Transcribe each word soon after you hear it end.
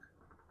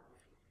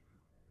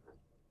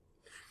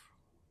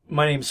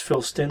My name is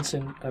Phil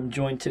Stinson. I'm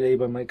joined today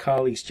by my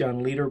colleagues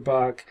John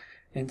Liederbach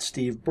and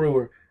Steve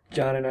Brewer.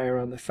 John and I are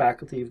on the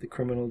faculty of the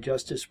Criminal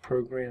Justice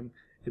Program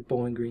at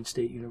Bowling Green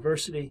State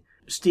University.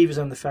 Steve is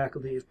on the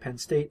faculty of Penn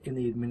State in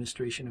the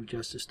Administration of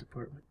Justice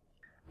Department.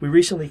 We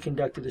recently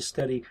conducted a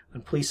study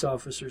on police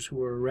officers who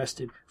were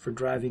arrested for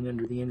driving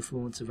under the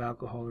influence of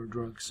alcohol or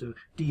drugs, so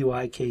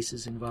DUI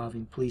cases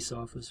involving police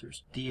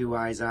officers.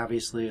 DUI is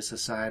obviously a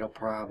societal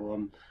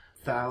problem.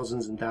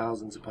 Thousands and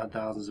thousands upon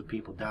thousands of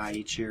people die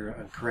each year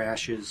on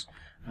crashes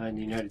in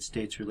the United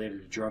States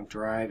related to drunk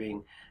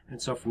driving. And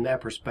so from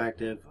that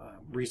perspective,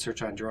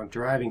 research on drunk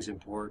driving is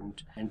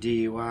important, and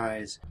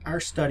DUIs. Our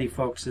study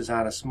focuses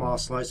on a small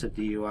slice of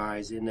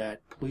DUIs in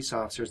that police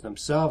officers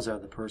themselves are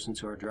the persons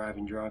who are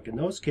driving drunk. In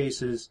those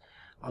cases,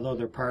 although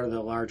they're part of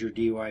the larger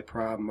DUI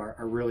problem, are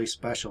really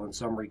special in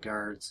some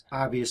regards.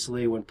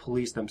 Obviously, when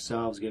police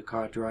themselves get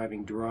caught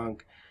driving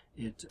drunk,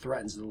 it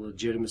threatens the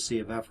legitimacy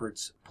of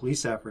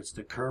police efforts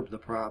to curb the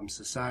problem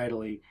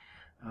societally.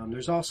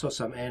 There's also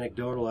some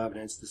anecdotal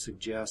evidence to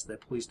suggest that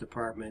police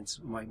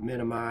departments might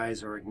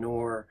minimize or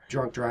ignore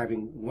drunk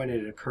driving when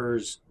it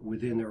occurs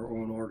within their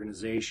own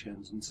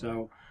organizations. And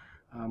so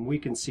we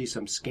can see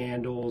some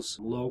scandals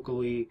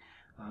locally.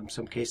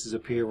 Some cases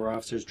appear where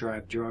officers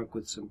drive drunk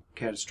with some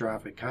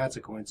catastrophic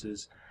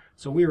consequences.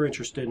 So we were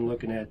interested in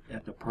looking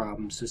at the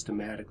problem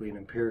systematically and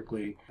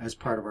empirically as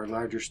part of our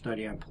larger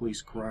study on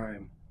police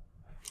crime.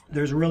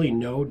 There's really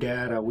no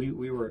data. We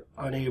were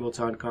unable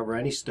to uncover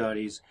any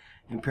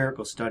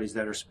empirical studies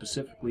that are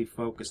specifically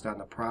focused on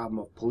the problem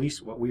of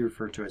police, what we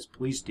refer to as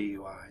police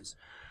DUIs.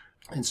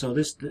 And so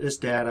this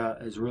data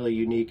is really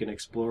unique and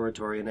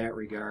exploratory in that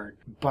regard.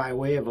 By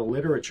way of a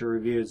literature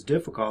review, it's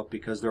difficult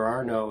because there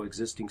are no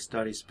existing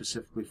studies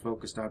specifically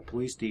focused on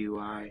police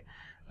DUI.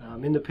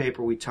 In the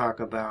paper, we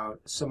talk about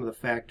some of the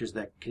factors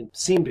that can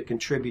seem to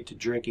contribute to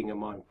drinking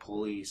among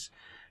police.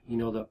 You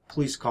know, the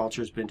police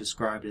culture has been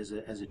described as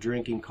a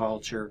drinking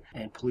culture,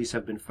 and police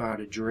have been found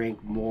to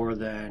drink more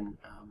than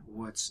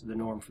what's the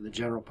norm for the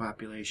general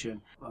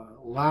population. A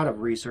lot of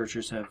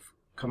researchers have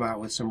come out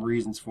with some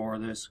reasons for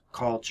this: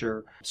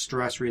 culture,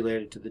 stress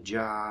related to the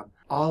job.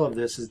 All of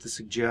this is to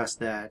suggest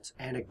that,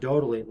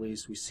 anecdotally at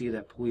least, we see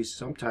that police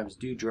sometimes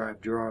do drive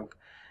drunk,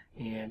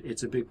 and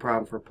it's a big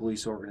problem for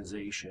police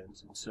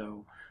organizations. And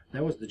so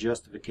that was the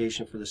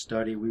justification for the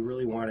study. We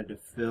really wanted to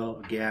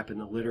fill a gap in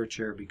the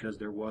literature because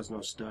there was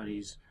no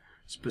studies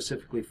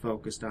specifically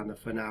focused on the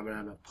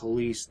phenomenon of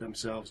police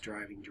themselves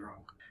driving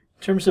drunk.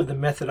 In terms of the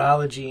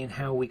methodology and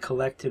how we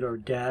collected our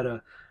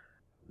data,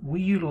 we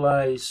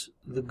utilize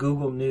the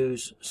Google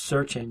News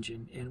search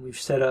engine, and we've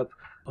set up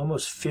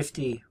almost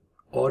 50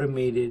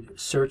 automated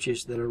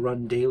searches that are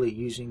run daily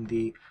using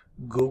the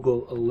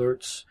Google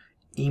Alerts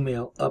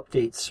email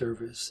update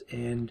service,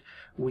 and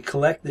we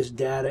collect this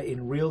data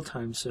in real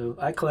time. So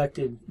I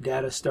collected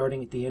data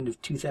starting at the end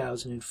of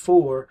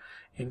 2004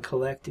 and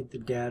collected the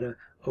data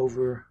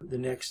over the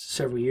next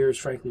several years.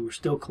 Frankly, we're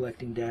still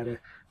collecting data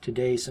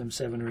today, some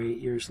 7 or 8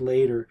 years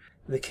later.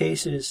 The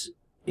cases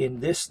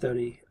in this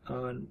study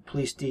on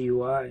police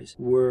DUIs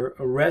were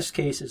arrest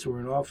cases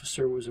where an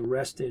officer was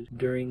arrested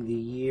during the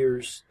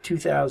years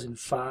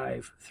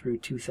 2005 through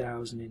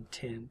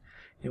 2010.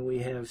 And we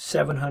have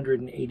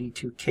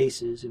 782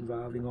 cases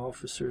involving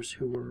officers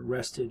who were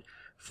arrested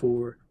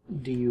for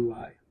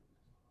DUI.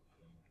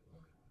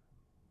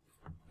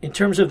 In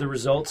terms of the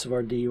results of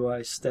our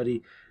DUI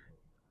study,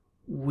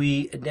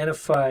 we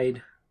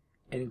identified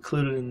and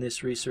included in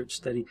this research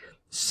study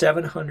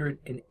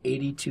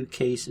 782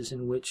 cases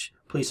in which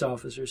police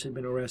officers had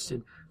been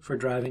arrested for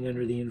driving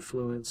under the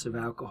influence of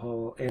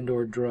alcohol and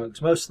or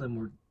drugs. Most of them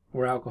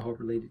were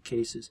alcohol-related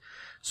cases.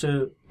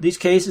 So these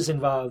cases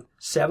involved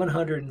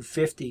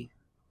 750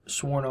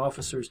 sworn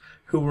officers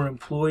who were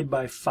employed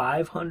by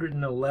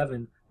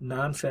 511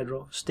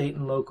 non-federal, state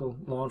and local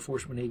law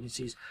enforcement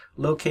agencies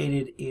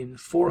located in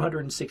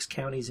 406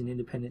 counties and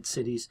independent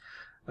cities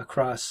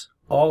across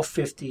all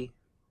 50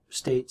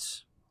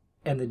 states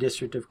and the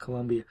District of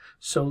Columbia.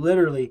 So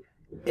literally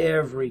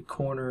every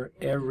corner,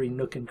 every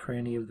nook and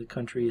cranny of the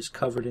country is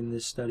covered in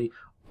this study.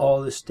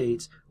 All the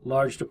states,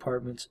 large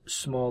departments,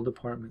 small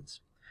departments.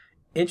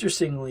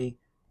 Interestingly,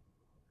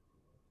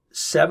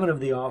 7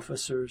 of the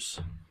officers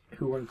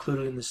who were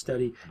included in the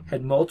study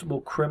had multiple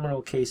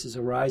criminal cases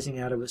arising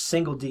out of a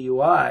single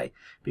DUI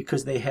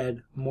because they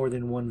had more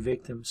than one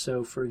victim.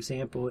 So, for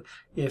example,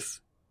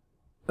 if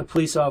a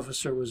police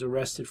officer was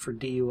arrested for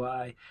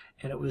DUI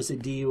and it was a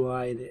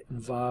DUI that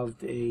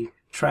involved a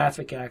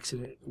traffic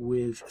accident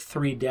with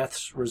 3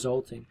 deaths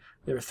resulting,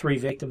 there are 3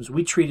 victims,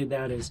 we treated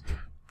that as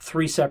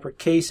 3 separate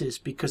cases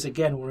because,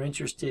 again, we're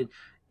interested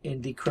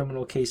in the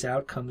criminal case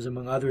outcomes,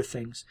 among other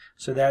things.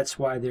 So that's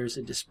why there's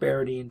a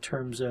disparity in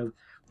terms of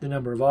the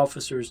number of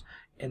officers,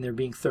 and there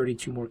being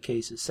 32 more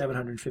cases,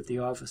 750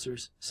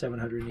 officers,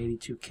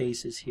 782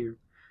 cases here.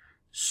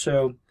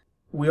 So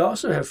we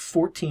also have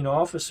 14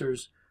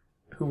 officers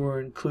who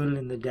were included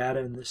in the data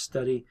in this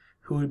study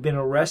who had been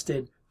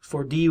arrested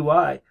for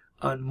DUI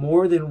on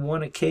more than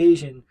one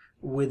occasion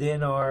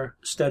within our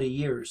study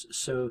years.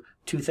 So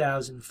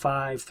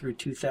 2005 through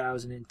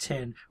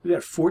 2010, we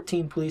got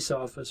 14 police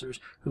officers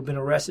who've been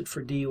arrested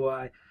for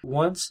DUI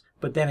once,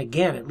 but then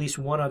again at least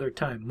one other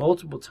time,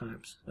 multiple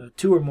times,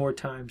 2 or more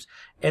times,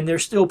 and they're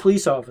still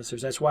police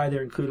officers. That's why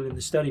they're included in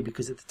the study,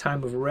 because at the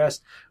time of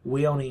arrest,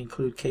 we only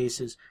include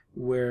cases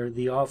where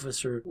the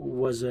officer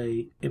was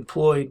a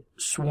employed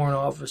sworn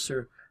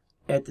officer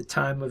at the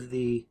time of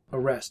the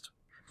arrest,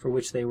 for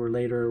which they were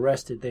later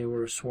arrested. They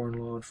were a sworn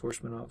law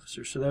enforcement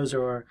officer. So those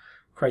are our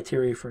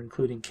criteria for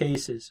including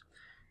cases.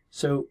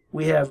 So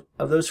we have,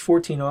 of those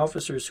 14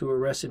 officers who were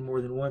arrested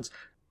more than once,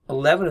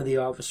 11 of the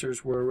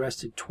officers were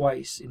arrested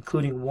twice,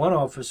 including one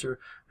officer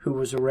who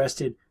was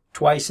arrested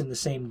twice in the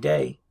same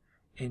day.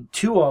 And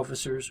 2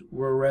 officers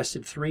were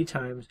arrested 3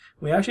 times.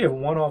 We actually have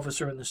one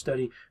officer in the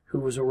study who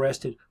was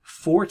arrested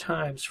 4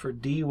 times for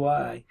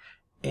DUI.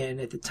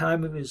 And at the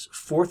time of his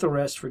 4th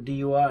arrest for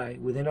DUI,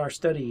 within our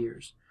study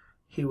years,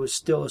 he was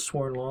still a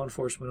sworn law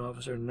enforcement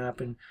officer and not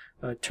been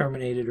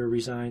terminated or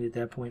resigned at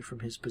that point from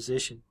his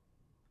position.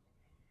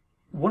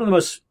 One of the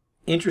most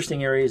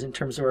interesting areas in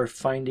terms of our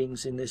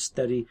findings in this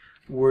study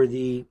were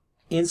the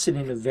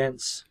incident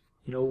events.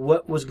 You know,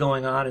 what was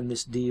going on in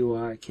this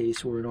DUI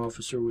case where an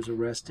officer was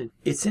arrested.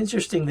 It's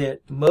interesting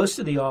that most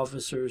of the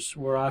officers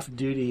were off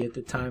duty at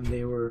the time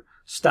they were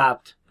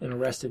stopped and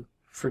arrested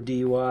for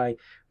DUI,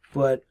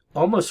 but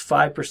almost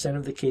 5%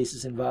 of the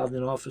cases involved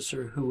an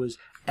officer who was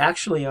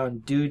actually on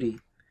duty,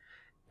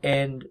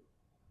 and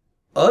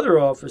other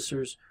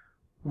officers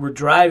were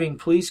driving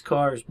police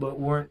cars but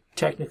weren't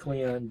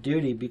technically on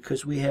duty,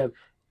 because we have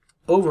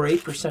over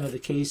 8% of the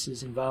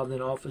cases involved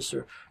an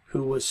officer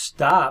who was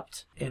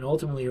stopped and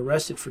ultimately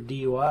arrested for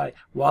DUI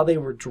while they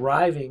were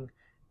driving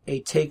a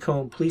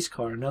take-home police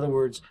car. In other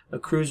words, a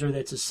cruiser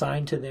that's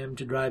assigned to them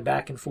to drive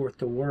back and forth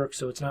to work,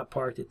 so it's not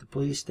parked at the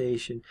police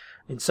station.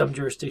 In some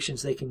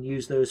jurisdictions, they can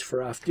use those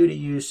for off-duty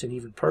use and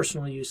even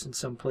personal use in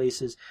some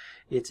places.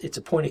 It's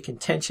a point of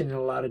contention in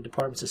a lot of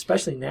departments,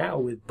 especially now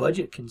with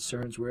budget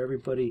concerns where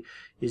everybody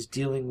is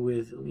dealing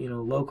with,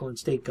 local and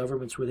state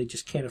governments where they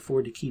just can't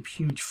afford to keep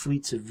huge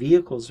fleets of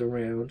vehicles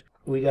around.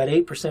 We got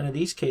 8% of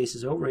these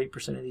cases, over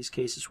 8% of these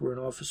cases, where an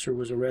officer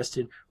was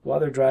arrested while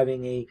they're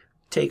driving a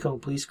take-home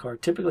police car,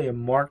 typically a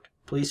marked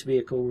police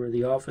vehicle where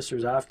the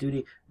officer's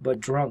off-duty but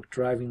drunk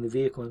driving the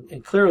vehicle.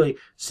 And clearly,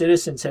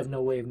 citizens have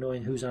no way of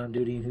knowing who's on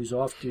duty and who's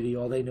off-duty.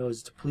 All they know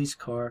is it's a police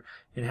car,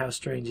 and how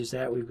strange is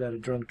that? We've got a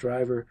drunk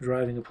driver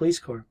driving a police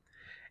car.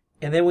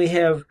 And then we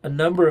have a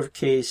number of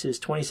cases,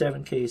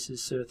 27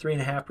 cases, so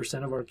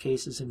 3.5% of our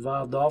cases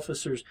involved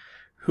officers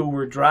who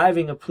were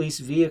driving a police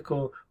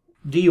vehicle,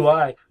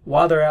 DUI,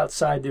 while they're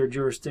outside their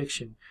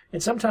jurisdiction.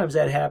 And sometimes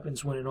that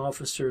happens when an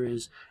officer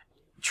is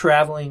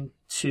traveling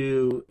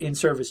to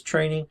in-service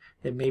training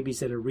that maybe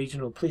is at a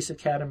regional police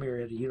academy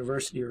or at a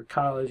university or a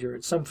college or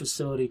at some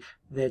facility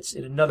that's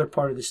in another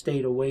part of the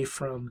state away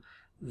from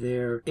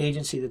their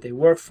agency that they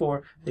work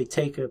for. They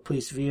take a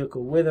police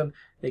vehicle with them.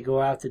 They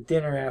go out to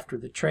dinner after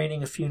the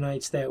training a few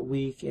nights that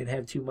week and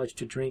have too much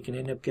to drink and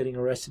end up getting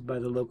arrested by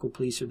the local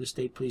police or the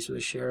state police or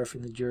the sheriff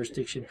in the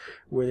jurisdiction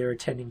where they're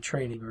attending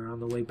training or on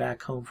the way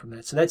back home from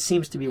that. So that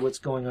seems to be what's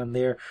going on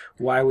there,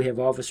 why we have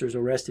officers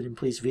arrested in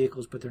police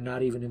vehicles, but they're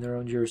not even in their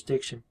own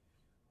jurisdiction.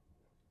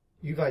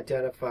 You've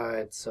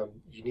identified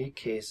some unique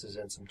cases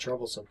and some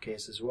troublesome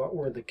cases. What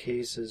were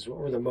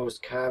the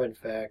most common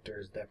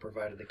factors that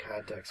provided the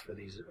context for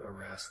these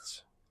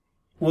arrests?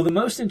 Well, the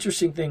most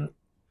interesting thing,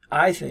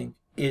 I think,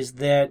 is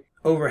that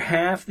over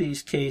half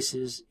these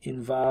cases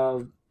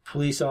involved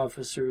police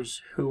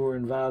officers who were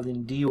involved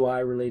in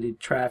DUI-related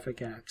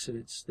traffic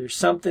accidents. There's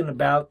something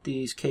about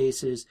these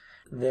cases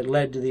that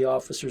led to the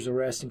officer's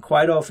arrest, and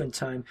quite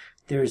oftentimes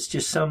there's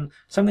just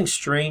something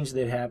strange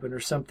that happened or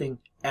something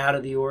out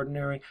of the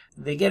ordinary.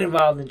 They get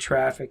involved in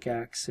traffic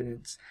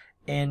accidents,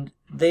 and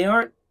they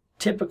aren't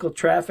typical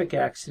traffic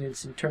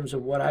accidents in terms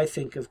of what I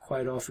think of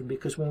quite often,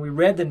 because when we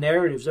read the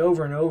narratives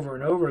over and over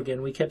and over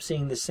again, we kept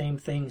seeing the same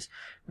things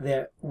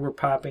that were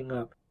popping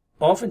up.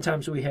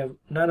 Oftentimes we have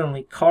not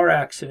only car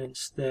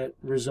accidents that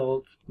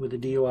result with a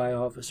DUI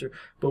officer,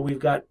 but we've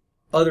got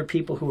other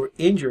people who are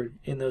injured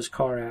in those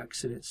car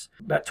accidents.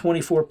 About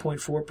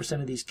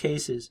 24.4% of these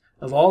cases,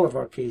 of all of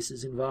our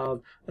cases,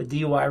 involve a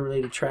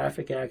DUI-related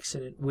traffic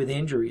accident with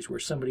injuries where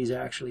somebody's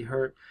actually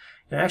hurt.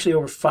 And actually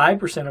over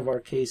 5% of our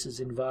cases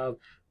involve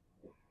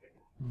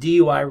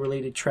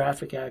DUI-related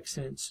traffic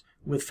accidents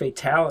with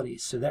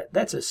fatalities. So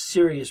that's a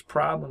serious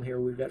problem here.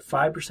 We've got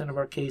 5% of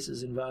our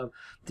cases involve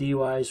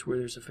DUIs where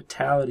there's a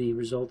fatality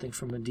resulting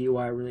from a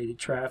DUI-related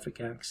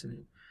traffic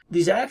accident.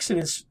 These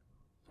accidents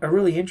are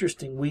really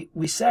interesting.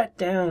 We sat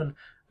down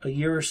a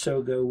year or so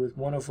ago with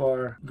one of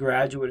our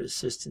graduate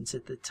assistants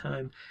at the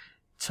time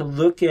to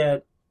look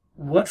at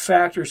what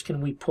factors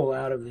can we pull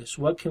out of this?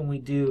 What can we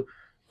do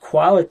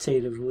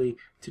qualitatively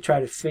to try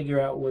to figure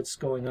out what's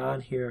going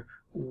on here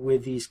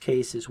with these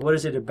cases? What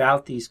is it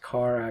about these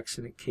car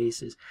accident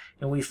cases?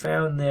 And we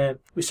found that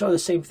we saw the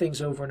same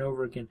things over and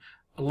over again.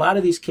 A lot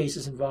of these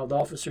cases involved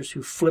officers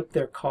who flipped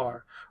their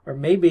car, or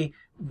maybe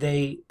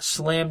they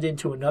slammed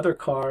into another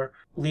car,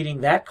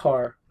 leading that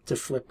car to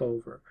flip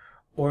over.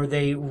 Or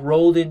they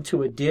rolled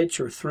into a ditch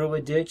or through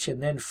a ditch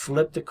and then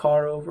flipped the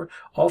car over.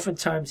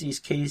 Oftentimes these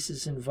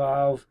cases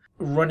involve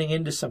running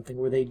into something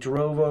where they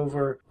drove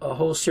over a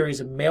whole series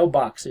of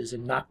mailboxes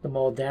and knocked them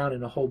all down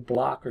in a whole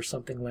block or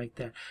something like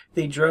that.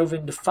 They drove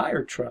into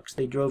fire trucks.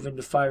 They drove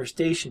into fire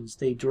stations.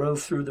 They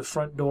drove through the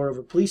front door of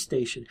a police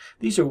station.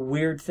 These are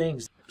weird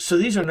things. So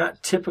these are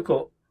not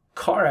typical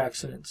car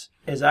accidents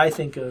as I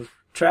think of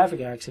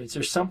traffic accidents.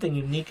 There's something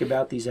unique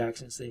about these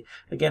accidents.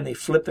 They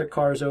flip their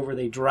cars over,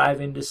 they drive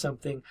into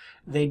something,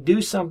 they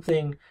do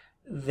something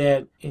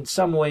that in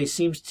some way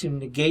seems to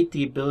negate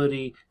the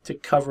ability to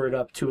cover it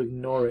up, to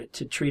ignore it,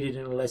 to treat it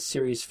in a less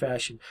serious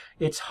fashion.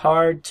 It's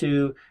hard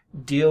to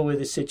deal with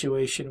a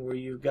situation where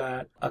you've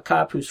got a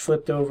cop who's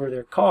flipped over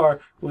their car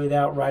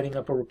without writing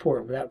up a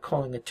report, without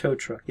calling a tow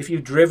truck. If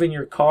you've driven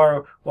your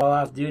car while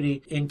off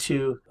duty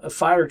into a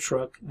fire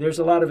truck, there's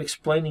a lot of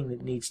explaining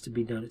that needs to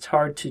be done. It's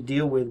hard to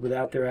deal with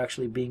without there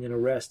actually being an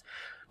arrest.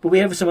 But we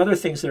have some other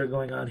things that are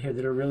going on here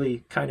that are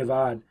really kind of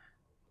odd.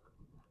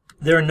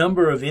 There are a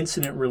number of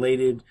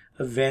incident-related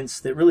events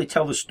that really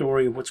tell the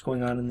story of what's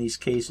going on in these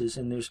cases,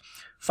 and there's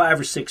 5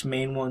 or 6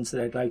 main ones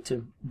that I'd like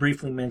to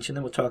briefly mention,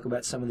 then we'll talk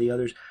about some of the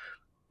others.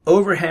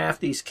 Over half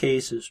these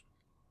cases,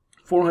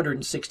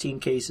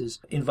 416 cases,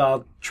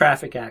 involve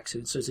traffic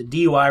accidents. So it's a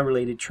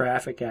DUI-related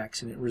traffic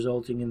accident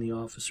resulting in the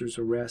officer's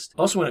arrest.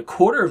 Also, in a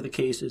quarter of the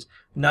cases,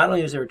 not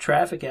only is there a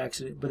traffic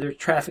accident, but there's a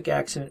traffic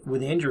accident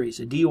with injuries,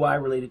 a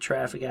DUI-related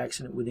traffic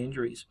accident with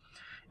injuries.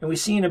 And we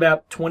see in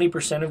about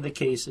 20% of the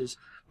cases,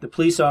 the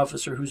police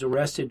officer who's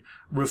arrested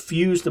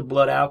refused the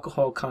blood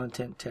alcohol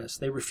content test.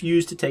 They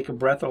refused to take a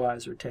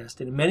breathalyzer test.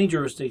 And in many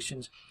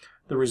jurisdictions,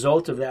 the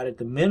result of that at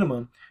the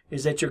minimum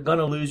is that you're going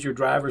to lose your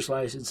driver's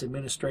license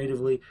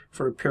administratively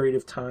for a period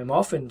of time,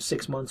 often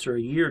 6 months or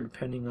a year,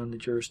 depending on the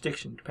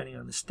jurisdiction, depending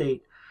on the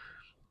state.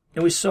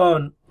 And we saw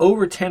in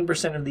over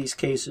 10% of these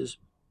cases,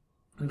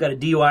 we've got a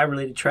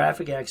DUI-related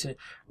traffic accident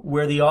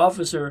where the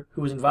officer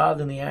who was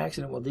involved in the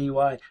accident while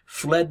DUI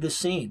fled the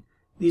scene.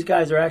 These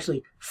guys are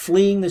actually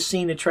fleeing the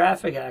scene of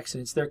traffic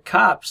accidents. They're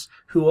cops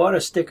who ought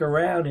to stick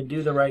around and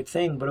do the right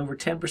thing, but over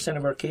 10%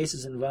 of our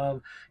cases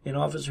involve an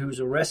officer who's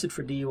arrested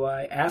for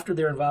DUI after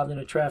they're involved in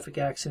a traffic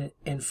accident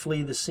and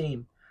flee the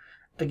scene.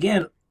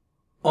 Again,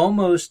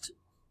 almost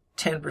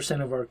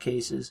 10% of our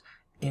cases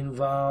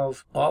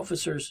involve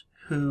officers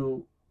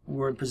who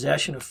were in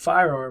possession of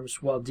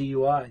firearms while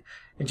DUI.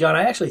 And John,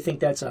 I actually think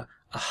that's a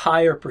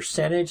higher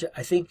percentage.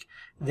 I think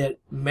that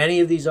many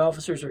of these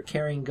officers are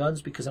carrying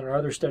guns because in our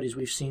other studies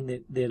we've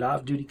seen that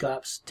off-duty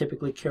cops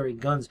typically carry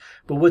guns.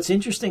 But what's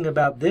interesting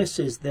about this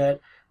is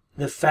that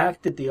the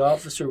fact that the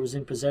officer was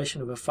in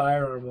possession of a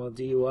firearm while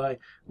DUI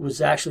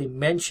was actually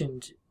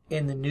mentioned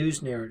in the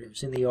news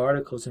narratives, in the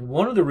articles. And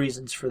one of the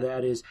reasons for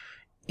that is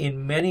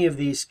in many of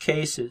these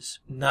cases,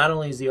 not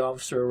only is the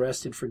officer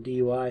arrested for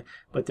DUI,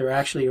 but they're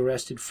actually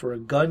arrested for a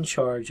gun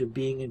charge of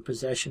being in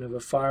possession of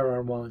a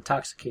firearm while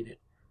intoxicated.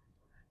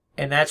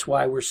 And that's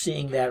why we're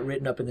seeing that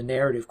written up in the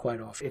narrative quite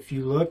often. If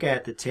you look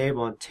at the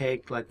table and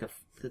take like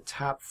the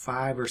top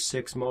 5 or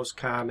 6 most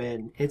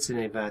common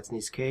incident events in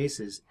these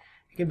cases,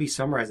 it can be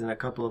summarized in a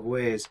couple of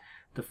ways.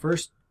 The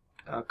first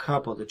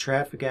couple, the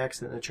traffic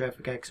accident and the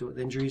traffic accident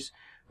with injuries,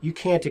 you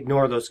can't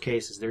ignore those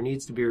cases. There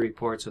needs to be a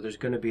report, so there's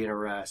going to be an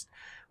arrest.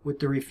 With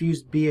the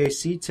refused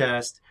BAC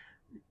test,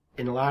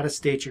 in a lot of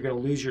states you're going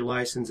to lose your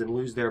license and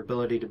lose their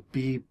ability to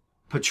be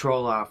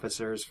patrol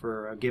officers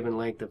for a given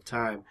length of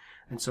time.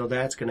 And so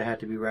that's going to have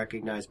to be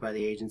recognized by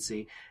the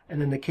agency.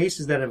 And then the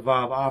cases that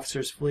involve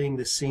officers fleeing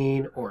the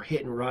scene or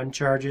hit and run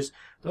charges,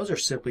 those are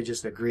simply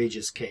just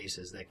egregious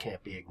cases that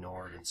can't be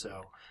ignored. And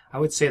so I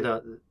would say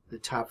the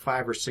top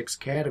 5 or 6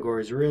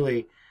 categories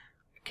really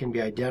can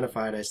be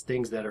identified as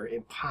things that are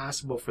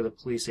impossible for the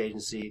police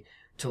agency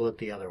to look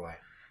the other way.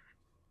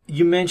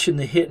 You mentioned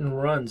the hit and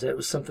runs. That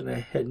was something I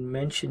hadn't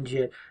mentioned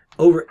yet.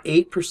 Over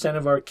 8%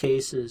 of our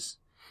cases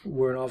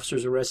where an officer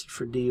is arrested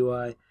for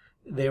DUI,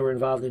 they were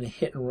involved in a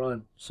hit and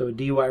run. So a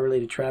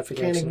DUI-related traffic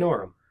accident. Can't ignore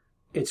them.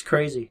 It's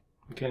crazy.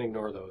 You can't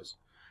ignore those.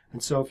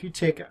 And so if you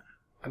take,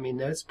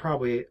 that's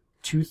probably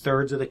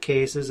 2/3 of the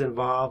cases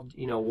involved,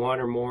 1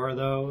 or more of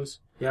those.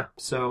 Yeah.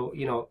 So,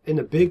 in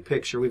the big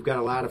picture, we've got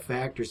a lot of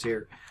factors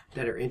here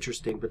that are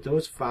interesting. But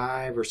those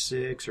 5 or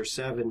 6 or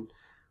 7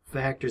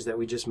 factors that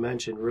we just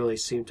mentioned really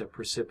seem to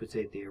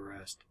precipitate the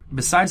arrest.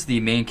 Besides the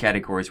main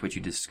categories which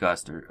you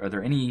discussed, are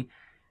there any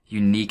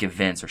unique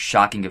events or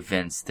shocking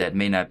events that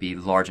may not be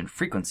large in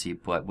frequency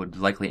but would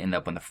likely end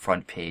up on the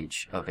front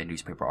page of a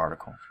newspaper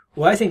article?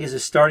 Well, I think as a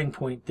starting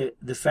point, that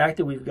the fact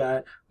that we've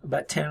got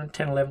about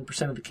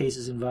 11% of the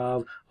cases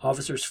involve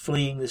officers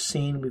fleeing the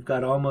scene. We've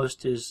got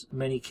almost as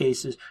many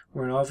cases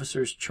where an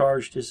officer is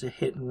charged as a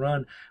hit and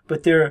run.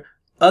 But there are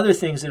other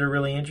things that are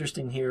really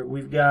interesting here.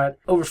 We've got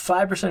over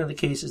 5% of the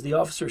cases, the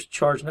officers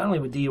charged not only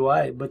with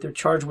DUI, but they're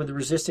charged with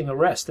resisting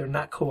arrest. They're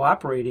not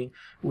cooperating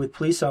with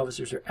police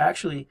officers. They're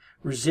actually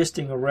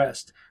resisting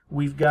arrest.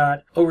 We've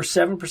got over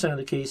 7% of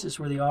the cases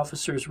where the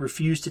officers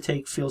refuse to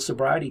take field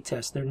sobriety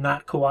tests. They're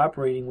not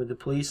cooperating with the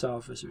police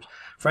officers.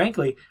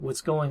 Frankly, what's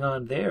going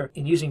on there,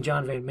 in using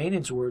John Van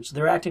Manen's words,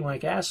 they're acting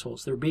like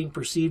assholes. They're being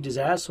perceived as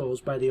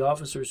assholes by the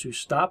officers who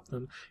stop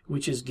them,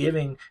 which is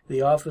giving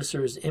the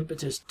officers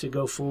impetus to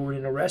go forward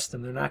and arrest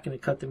them. They're not going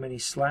to cut them any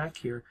slack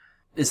here.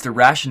 Is the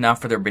rationale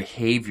for their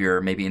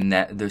behavior maybe in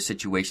those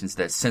situations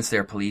that since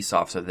they're a police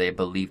officer, they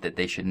believe that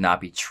they should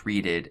not be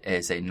treated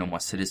as a normal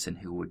citizen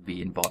who would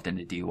be involved in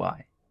a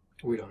DUI?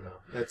 We don't know.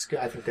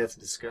 I think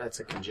that's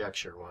a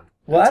conjecture one.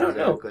 Well, I don't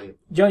know.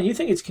 John, you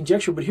think it's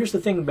conjecture, but here's the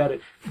thing about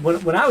it.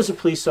 When I was a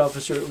police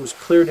officer, it was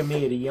clear to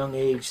me at a young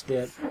age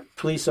that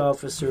police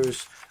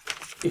officers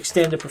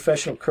extend a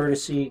professional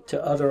courtesy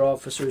to other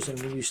officers,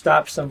 and when you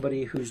stop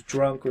somebody who's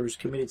drunk or has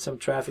committed some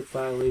traffic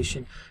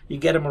violation, you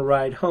get them a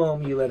ride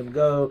home, you let them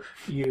go,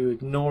 you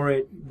ignore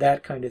it,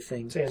 that kind of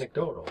thing. It's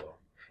anecdotal, though.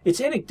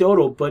 It's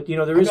anecdotal, but there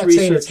is research. I'm not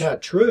saying it's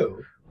not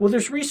true. Well,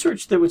 there's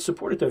research that would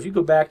support it, though. If you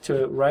go back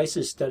to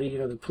Rice's study,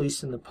 the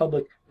police and the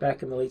public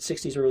back in the late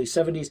 60s, early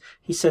 70s,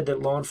 he said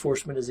that law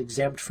enforcement is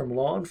exempt from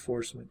law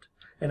enforcement.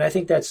 And I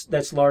think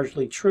that's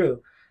largely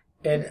true.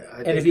 And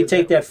if you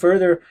take that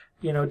further,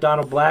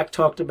 Donald Black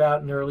talked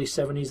about in the early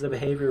 70s the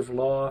behavior of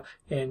law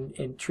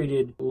and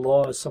treated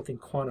law as something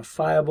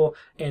quantifiable,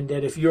 and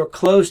that if you're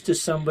close to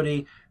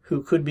somebody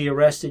who could be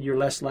arrested, you're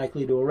less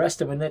likely to arrest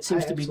them, and that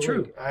seems to be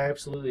true. I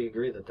absolutely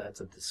agree that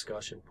that's a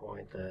discussion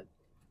point that,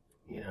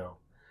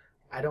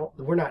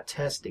 we're not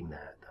testing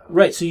that, though.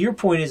 Right, so your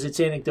point is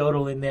it's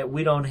anecdotal in that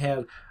we don't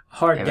have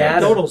hard data.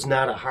 Anecdotal's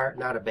not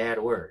a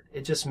bad word.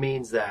 It just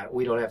means that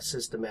we don't have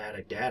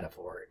systematic data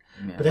for it.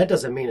 Yeah. But that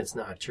doesn't mean it's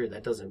not true.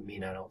 That doesn't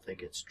mean I don't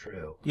think it's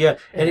true. Yeah,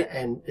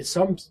 and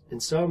in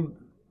some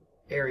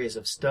areas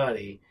of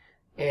study,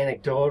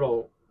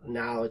 anecdotal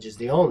knowledge is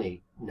the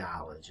only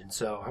knowledge, and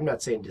so I'm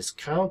not saying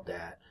discount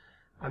that.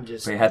 I'm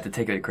just. But you have to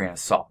take it with a grain of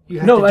salt.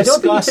 No, I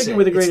don't think you take it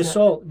with a grain of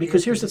salt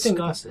because here's the thing.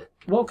 Discuss it.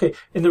 Well, okay,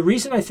 and the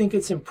reason I think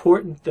it's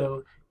important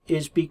though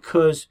is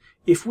because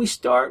if we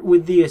start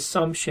with the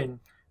assumption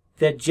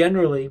that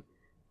generally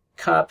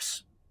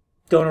cops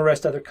don't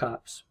arrest other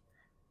cops.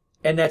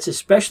 And that's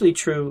especially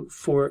true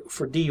for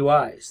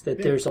DUIs,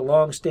 that there's a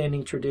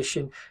long-standing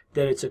tradition,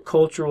 that it's a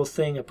cultural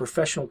thing, a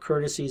professional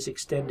courtesy is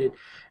extended.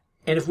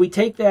 And if we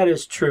take that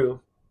as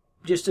true,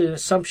 just an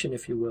assumption,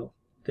 if you will,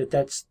 that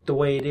that's the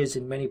way it is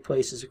in many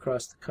places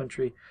across the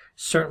country,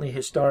 certainly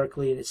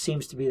historically, and it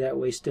seems to be that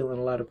way still in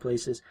a lot of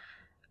places,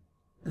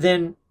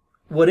 then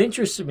what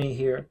interests me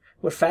here,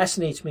 what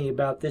fascinates me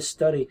about this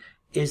study,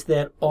 is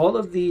that all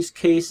of these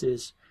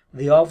cases,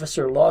 the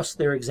officer lost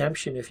their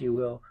exemption, if you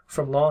will,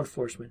 from law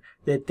enforcement,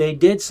 that they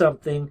did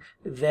something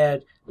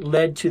that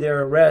led to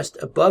their arrest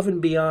above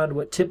and beyond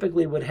what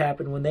typically would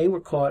happen when they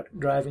were caught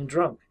driving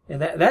drunk.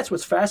 And that's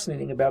what's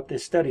fascinating about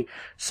this study.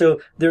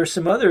 So there are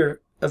some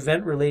other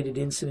event-related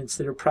incidents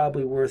that are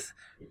probably worth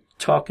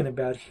talking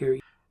about here.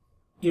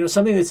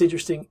 Something that's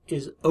interesting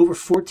is over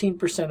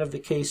 14% of the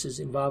cases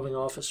involving an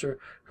officer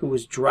who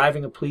was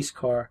driving a police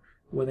car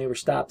when they were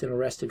stopped and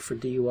arrested for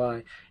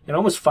DUI. And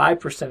almost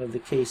 5% of the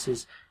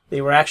cases,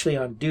 they were actually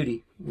on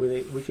duty,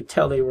 where we could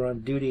tell they were on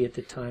duty at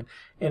the time.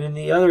 And in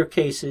the other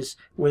cases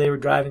where they were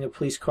driving a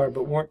police car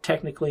but weren't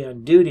technically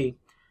on duty,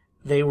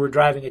 they were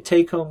driving a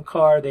take-home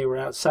car, they were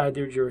outside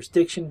their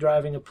jurisdiction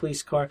driving a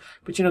police car.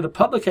 But, the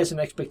public has an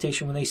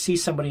expectation when they see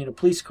somebody in a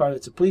police car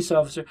that's a police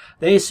officer,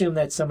 they assume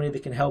that's somebody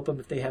that can help them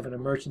if they have an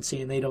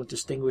emergency, and they don't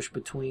distinguish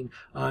between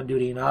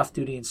on-duty and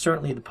off-duty. And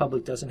certainly the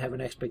public doesn't have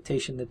an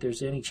expectation that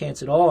there's any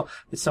chance at all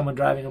that someone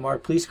driving a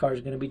marked police car is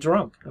going to be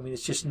drunk. I mean,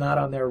 it's just not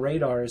on their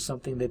radar as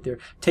something that they're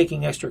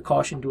taking extra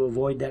caution to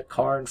avoid that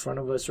car in front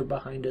of us or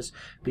behind us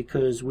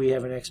because we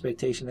have an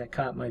expectation that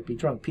cop might be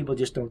drunk. People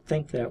just don't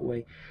think that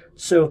way.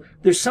 So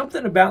there's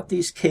something about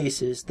these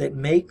cases that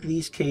make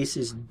these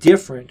cases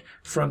different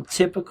from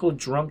typical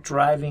drunk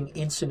driving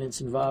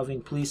incidents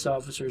involving police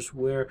officers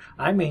where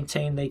I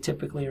maintain they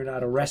typically are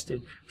not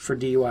arrested for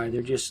DUI.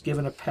 They're just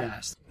given a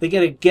pass. They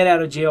get a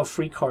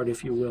get-out-of-jail-free card,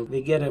 if you will.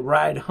 They get a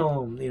ride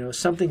home.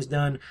 Something's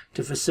done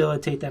to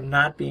facilitate them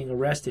not being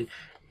arrested.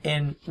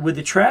 And with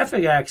the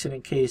traffic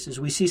accident cases,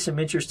 we see some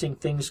interesting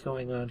things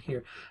going on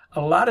here.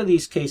 A lot of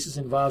these cases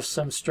involve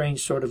some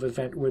strange sort of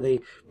event where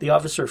the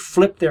officer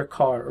flipped their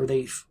car or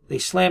they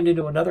slammed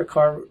into another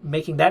car,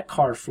 making that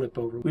car flip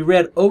over. We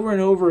read over and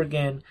over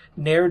again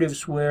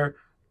narratives where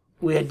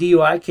we had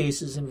DUI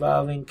cases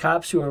involving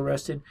cops who were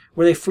arrested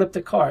where they flipped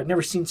a car. I've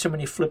never seen so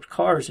many flipped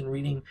cars in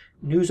reading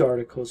news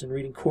articles and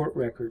reading court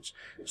records.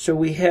 So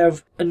we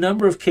have a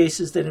number of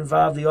cases that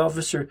involve the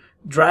officer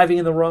driving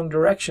in the wrong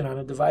direction on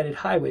a divided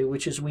highway,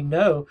 which, as we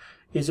know,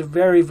 is a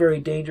very, very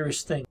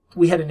dangerous thing.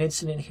 We had an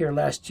incident here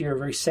last year, a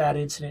very sad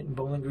incident in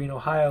Bowling Green,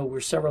 Ohio, where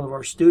several of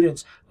our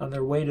students on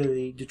their way to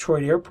the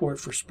Detroit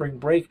airport for spring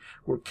break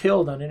were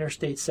killed on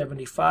Interstate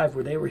 75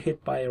 where they were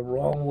hit by a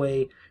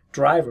wrong-way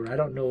driver. I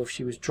don't know if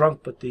she was drunk,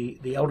 but the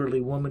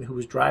elderly woman who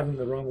was driving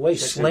the wrong way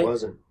She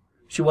wasn't.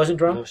 She wasn't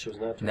drunk? No, she was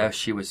not drunk. No,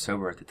 she was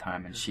sober at the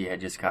time, and she had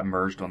just got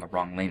merged on the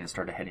wrong lane and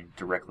started heading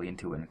directly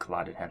into it and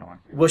collided head-on.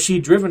 Well,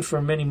 she'd driven for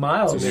many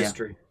miles. It's a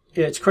mystery.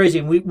 Yeah, it's crazy.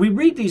 And we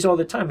read these all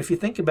the time. If you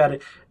think about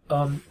it,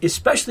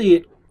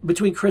 especially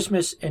between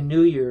Christmas and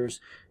New Year's,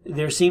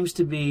 there seems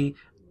to be,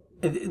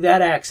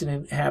 that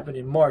accident happened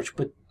in March,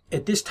 but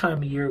at this time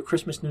of year,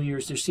 Christmas, New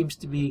Year's, there seems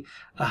to be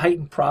a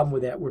heightened problem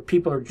with that, where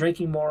people are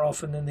drinking more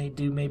often than they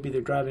do. Maybe they're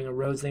driving on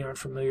roads they aren't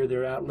familiar.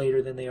 They're out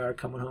later than they are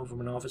coming home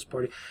from an office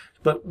party.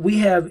 But we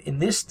have, in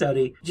this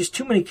study, just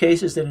too many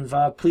cases that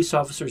involve police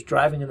officers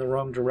driving in the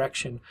wrong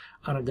direction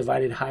on a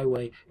divided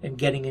highway and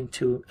getting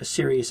into a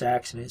serious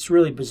accident. It's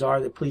really bizarre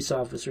that police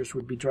officers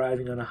would be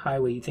driving on a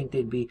highway. You'd think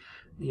they'd be,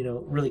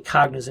 really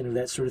cognizant of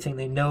that sort of thing.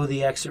 They know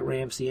the exit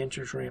ramps, the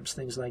entrance ramps,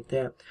 things like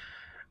that.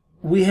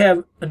 We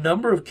have a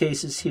number of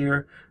cases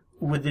here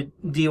with the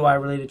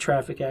DUI-related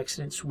traffic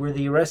accidents where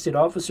the arrested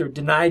officer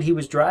denied he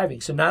was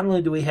driving. So not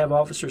only do we have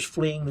officers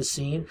fleeing the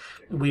scene,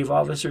 we have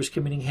officers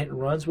committing hit and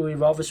runs, but we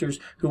have officers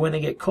who, when they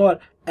get caught,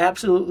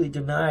 absolutely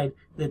denied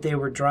that they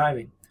were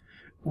driving.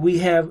 We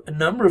have a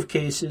number of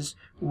cases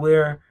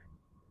where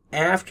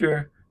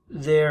after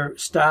they're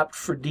stopped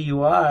for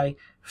DUI,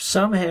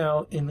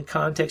 somehow, in the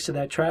context of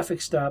that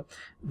traffic stop,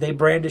 they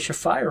brandish a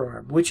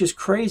firearm, which is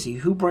crazy.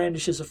 Who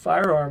brandishes a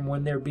firearm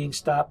when they're being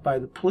stopped by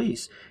the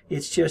police?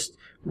 It's just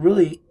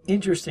really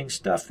interesting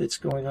stuff that's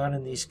going on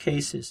in these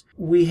cases.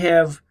 We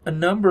have a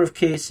number of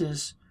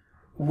cases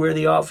where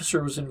the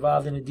officer was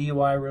involved in a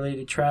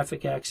DUI-related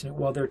traffic accident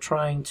while they're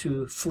trying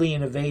to flee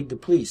and evade the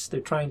police. They're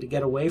trying to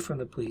get away from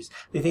the police.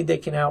 They think they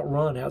can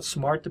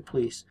outsmart the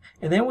police.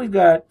 And then we've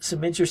got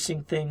some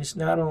interesting things,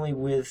 not only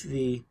with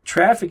the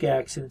traffic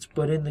accidents,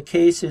 but in the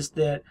cases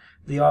that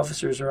the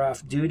officers are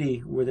off duty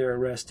where they're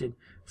arrested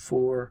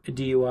for a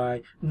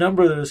DUI. A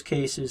number of those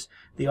cases,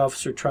 the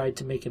officer tried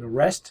to make an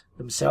arrest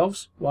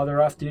themselves while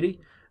they're off duty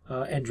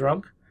and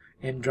drunk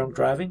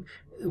driving,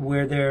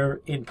 where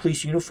they're in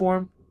police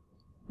uniform,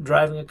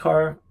 driving a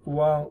car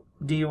while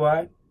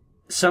DUI.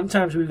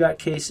 Sometimes we've got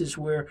cases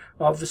where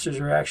officers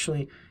are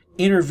actually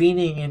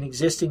intervening in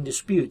existing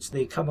disputes.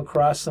 They come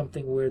across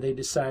something where they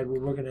decide, well,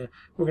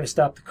 we're gonna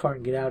stop the car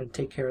and get out and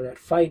take care of that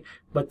fight,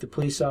 but the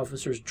police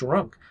officer's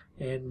drunk,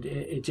 and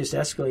it just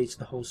escalates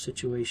the whole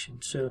situation.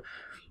 So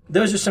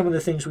those are some of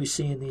the things we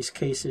see in these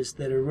cases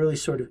that are really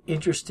sort of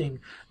interesting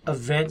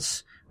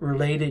events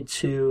related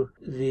to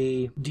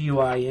the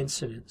DUI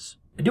incidents.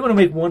 I do want to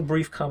make one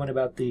brief comment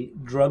about the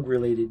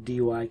drug-related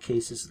DUI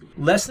cases.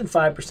 Less than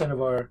 5%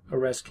 of our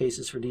arrest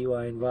cases for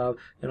DUI involve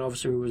an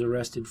officer who was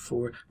arrested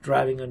for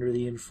driving under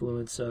the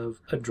influence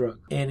of a drug.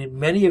 And in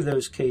many of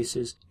those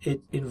cases,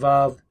 it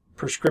involved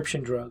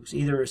prescription drugs,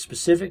 either a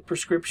specific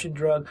prescription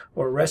drug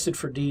or arrested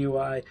for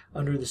DUI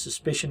under the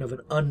suspicion of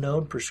an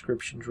unknown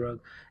prescription drug.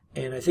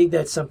 And I think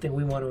that's something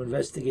we want to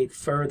investigate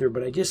further,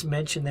 but I just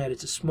mentioned that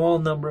it's a small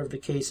number of the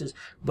cases,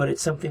 but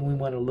it's something we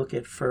want to look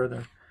at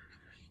further.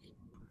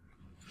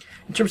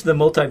 In terms of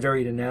the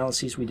multivariate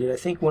analyses we did, I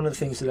think one of the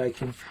things that I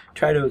can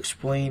try to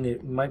explain,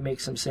 it might make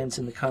some sense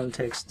in the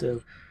context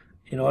of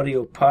an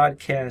audio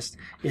podcast,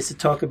 is to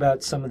talk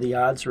about some of the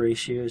odds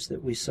ratios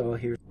that we saw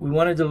here. We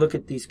wanted to look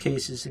at these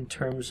cases in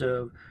terms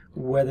of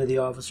whether the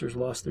officers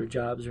lost their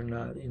jobs or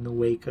not in the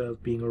wake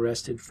of being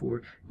arrested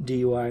for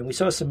DUI. And we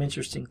saw some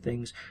interesting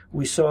things.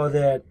 We saw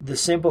that the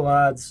simple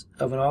odds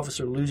of an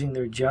officer losing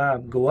their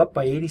job go up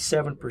by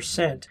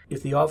 87%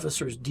 if the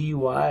officer's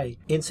DUI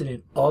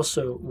incident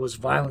also was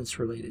violence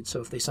related. So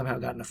if they somehow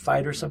got in a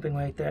fight or something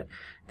like that,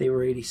 they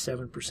were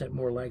 87%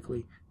 more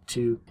likely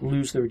to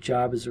lose their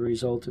job as a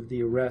result of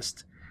the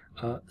arrest.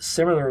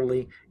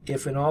 Similarly,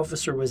 if an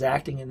officer was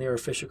acting in their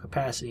official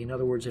capacity, in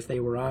other words, if they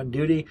were on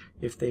duty,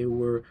 if they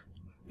were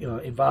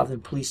involved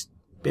in police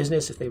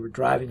business, if they were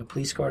driving a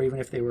police car, even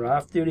if they were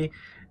off duty,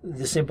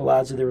 the simple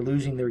odds of their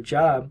losing their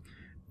job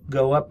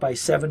go up by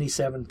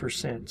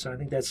 77%. So I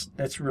think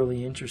that's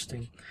really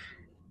interesting.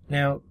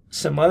 Now,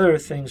 some other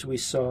things we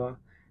saw,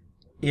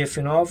 if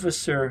an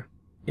officer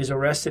is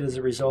arrested as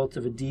a result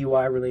of a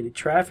DUI-related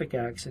traffic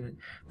accident,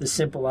 the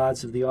simple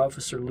odds of the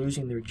officer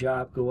losing their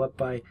job go up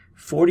by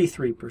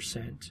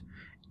 43%,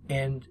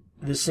 and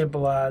the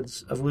simple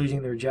odds of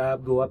losing their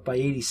job go up by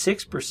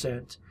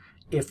 86%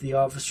 if the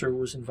officer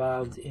was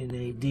involved in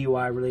a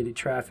DUI-related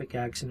traffic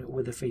accident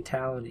with a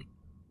fatality.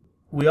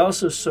 We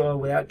also saw,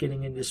 without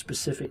getting into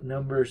specific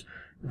numbers,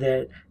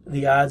 that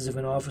the odds of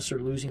an officer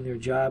losing their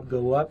job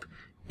go up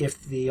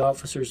if the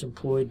officer is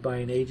employed by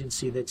an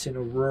agency that's in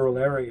a rural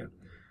area.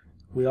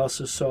 We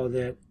also saw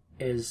that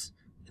as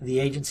the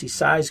agency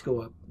size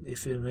go up,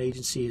 if an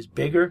agency is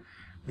bigger,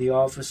 the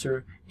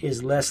officer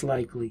is less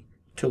likely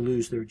to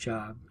lose their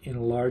job in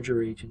a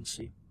larger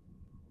agency.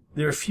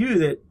 There are a few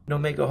that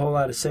don't make a whole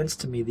lot of sense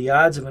to me. The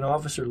odds of an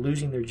officer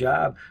losing their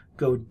job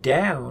go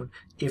down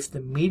if the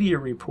media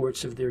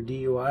reports of their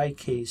DUI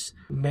case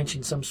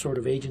mention some sort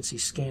of agency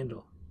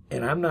scandal.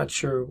 And I'm not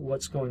sure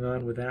what's going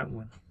on with that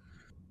one.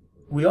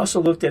 We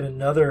also looked at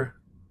another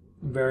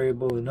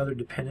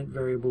dependent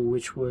variable,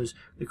 which was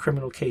the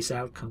criminal case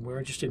outcome. We're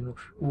interested in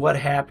what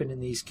happened in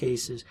these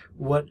cases,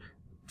 what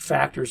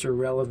factors are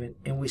relevant.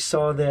 And we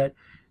saw that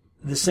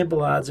the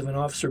simple odds of an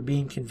officer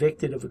being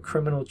convicted of a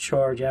criminal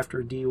charge after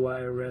a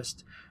DUI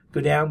arrest go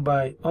down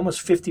by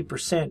almost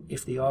 50%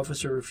 if the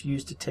officer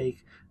refused to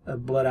take a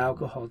blood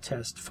alcohol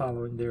test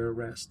following their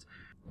arrest.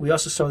 We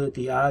also saw that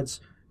the odds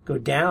go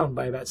down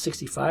by about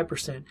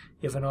 65%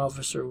 if an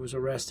officer was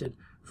arrested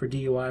for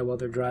DUI while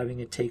they're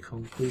driving a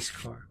take-home police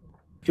car.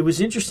 It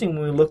was interesting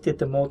when we looked at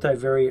the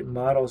multivariate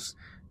models,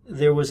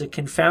 there was a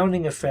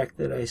confounding effect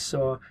that I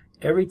saw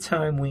every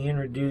time we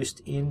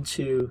introduced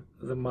into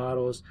the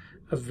models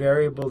a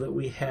variable that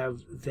we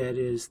have that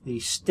is the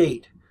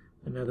state.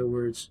 In other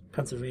words,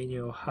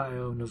 Pennsylvania,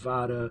 Ohio,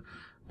 Nevada,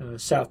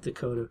 South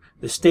Dakota,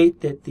 the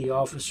state that the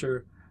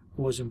officer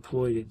was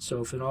employed in.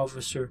 So if an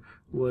officer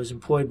was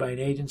employed by an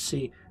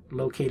agency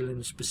located in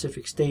a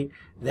specific state,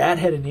 that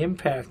had an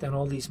impact on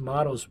all these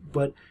models.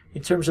 But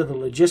in terms of the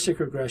logistic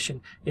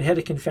regression, it had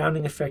a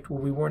confounding effect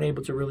where we weren't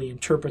able to really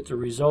interpret the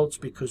results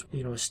because,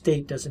 a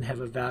state doesn't have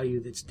a value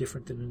that's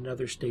different than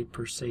another state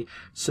per se.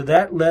 So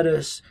that led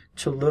us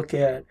to look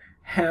at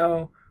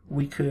how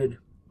we could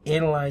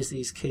analyze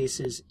these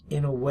cases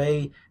in a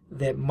way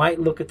that might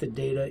look at the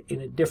data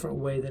in a different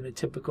way than a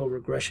typical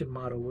regression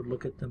model would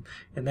look at them.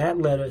 And that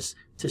led us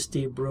to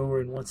Steve Brewer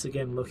and once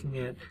again looking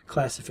at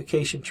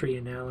classification tree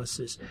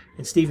analysis.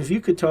 And Steve, if you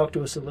could talk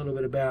to us a little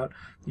bit about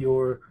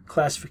your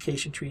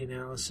classification tree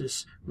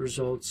analysis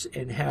results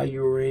and how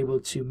you were able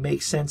to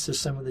make sense of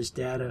some of this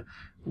data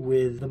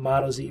with the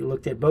models that you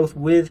looked at, both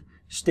with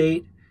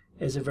state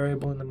as a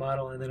variable in the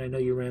model, and then I know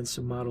you ran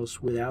some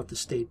models without the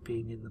state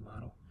being in the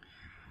model.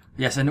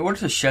 Yes, in order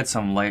to shed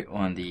some light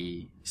on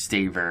the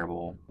state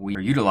variable, we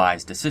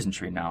utilize decision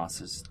tree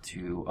analysis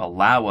to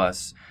allow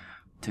us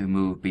to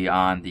move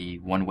beyond the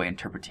one-way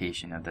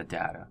interpretation of the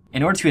data.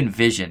 In order to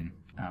envision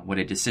what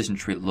a decision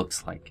tree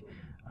looks like,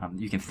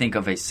 you can think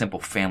of a simple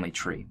family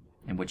tree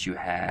in which you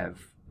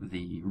have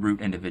the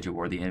root individual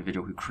or the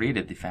individual who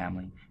created the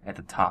family at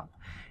the top.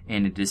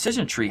 And a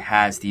decision tree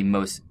has the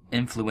most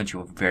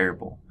influential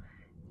variable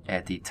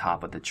at the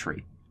top of the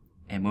tree.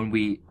 And when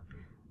we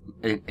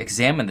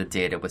examine the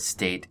data with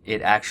state,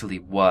 it actually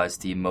was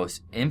the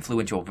most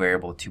influential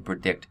variable to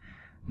predict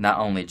not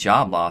only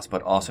job loss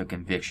but also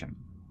conviction.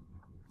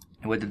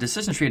 And what the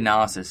decision tree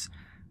analysis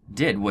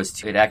did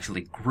was it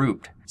actually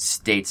grouped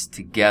states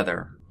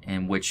together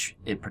in which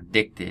it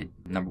predicted,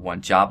 number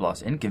one, job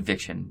loss and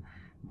conviction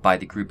by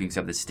the groupings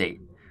of the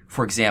state.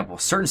 For example,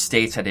 certain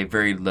states had a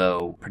very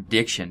low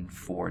prediction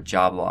for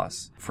job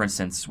loss. For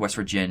instance, West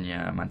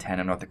Virginia,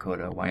 Montana, North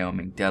Dakota,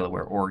 Wyoming,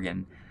 Delaware,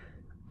 Oregon,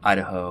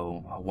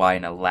 Idaho, Hawaii,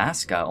 and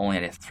Alaska only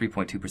had a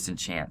 3.2%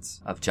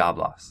 chance of job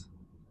loss,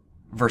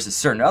 versus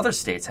certain other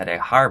states had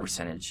a higher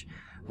percentage,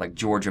 like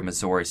Georgia,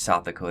 Missouri,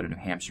 South Dakota, New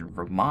Hampshire, and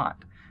Vermont,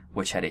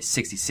 which had a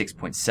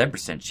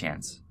 66.7%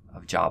 chance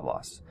of job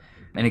loss.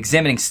 And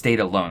examining state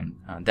alone,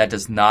 that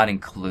does not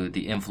include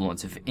the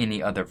influence of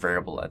any other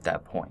variable at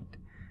that point.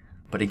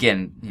 But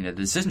again, the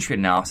decision tree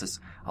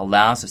analysis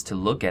allows us to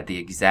look at the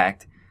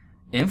exact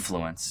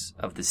influence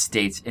of the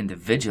states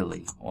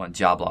individually on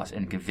job loss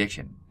and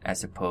conviction,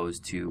 as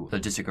opposed to a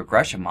logistic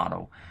regression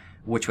model,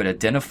 which would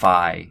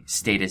identify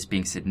state as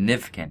being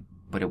significant,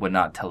 but it would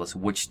not tell us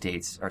which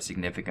states are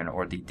significant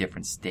or the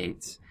different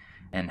states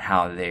and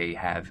how they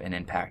have an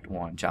impact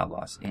on job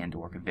loss and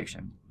or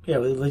conviction. Yeah,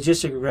 with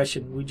logistic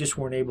regression, we just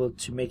weren't able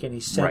to make any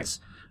sense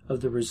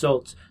of the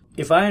results.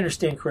 If I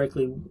understand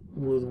correctly,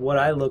 with what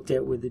I looked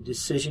at with the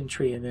decision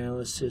tree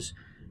analysis,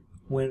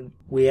 when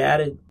we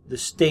added the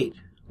state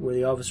where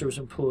the officer was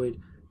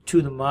employed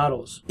to the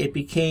models, it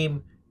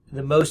became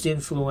the most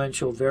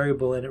influential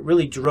variable, and it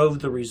really drove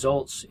the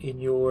results in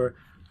your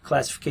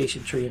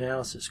classification tree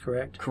analysis,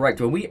 correct? Correct.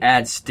 When we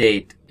add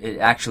state, it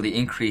actually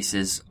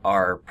increases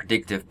our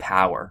predictive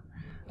power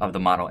of the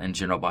model in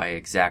general by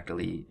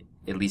exactly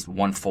at least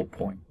 1 full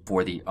point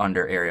for the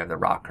under area of the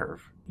ROC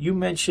curve. You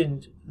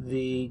mentioned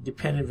the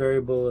dependent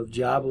variable of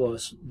job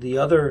loss. The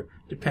other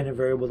dependent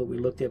variable that we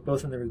looked at,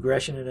 both in the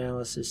regression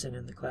analysis and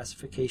in the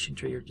classification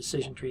tree or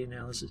decision tree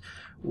analysis,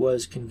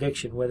 was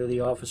conviction, whether the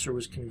officer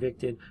was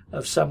convicted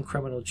of some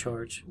criminal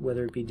charge,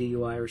 whether it be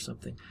DUI or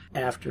something,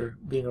 after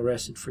being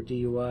arrested for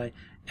DUI.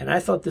 And I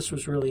thought this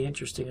was really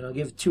interesting, and I'll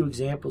give 2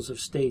 examples of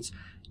states,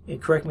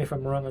 and correct me if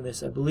I'm wrong on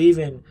this. I believe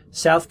in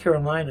South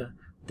Carolina,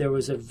 there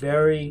was a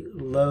very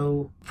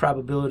low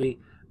probability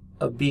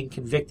of being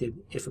convicted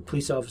if a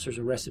police officer is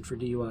arrested for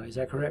DUI. Is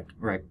that correct?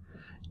 Right.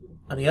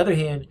 On the other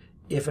hand,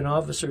 if an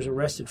officer is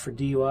arrested for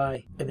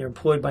DUI and they're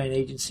employed by an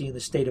agency in the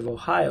state of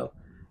Ohio,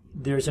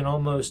 there's an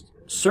almost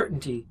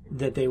certainty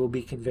that they will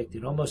be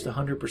convicted, almost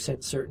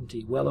 100%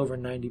 certainty, well over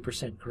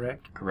 90%,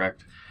 correct?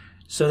 Correct.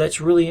 So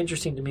that's really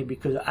interesting to me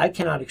because I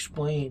cannot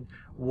explain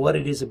what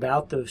it is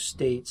about those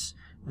states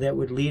that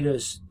would lead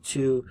us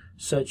to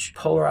such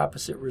polar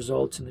opposite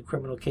results in the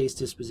criminal case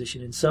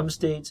disposition. In some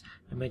states,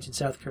 I mentioned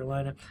South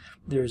Carolina,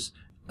 there's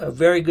a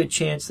very good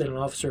chance that an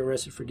officer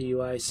arrested for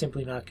DUI is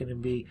simply not going to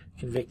be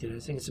convicted. I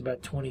think it's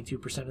about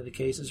 22% of the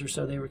cases or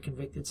so they were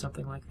convicted,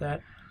 something like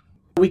that.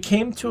 We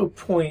came to a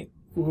point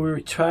where we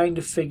were trying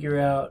to figure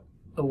out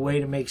a way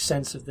to make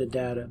sense of the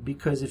data,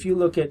 because if you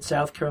look at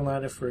South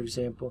Carolina, for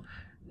example,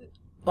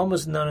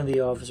 almost none of the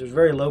officers,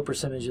 very low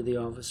percentage of the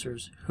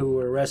officers who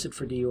were arrested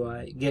for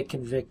DUI get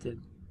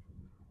convicted.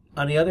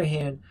 On the other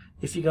hand,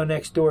 if you go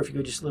next door, if you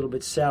go just a little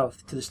bit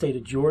south to the state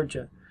of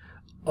Georgia,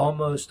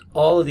 almost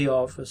all of the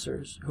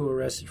officers who are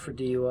arrested for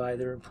DUI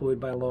that are employed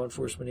by a law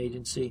enforcement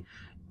agency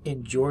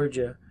in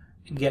Georgia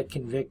get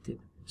convicted.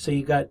 So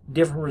you got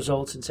different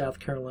results in South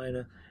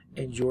Carolina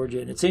and Georgia.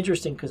 And it's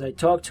interesting because I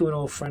talked to an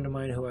old friend of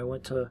mine who I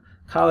went to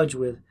college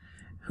with,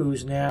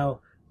 who's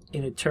now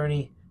an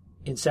attorney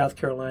in South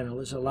Carolina.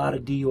 There's a lot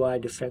of DUI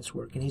defense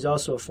work, and he's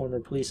also a former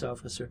police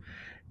officer.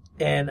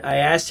 And I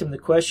asked him the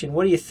question,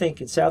 what do you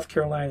think in South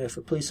Carolina, if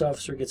a police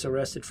officer gets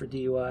arrested for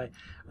DUI,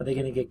 are they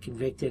going to get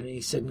convicted? And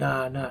he said,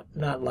 nah,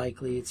 not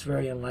likely. It's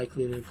very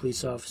unlikely that a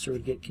police officer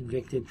would get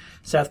convicted.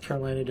 South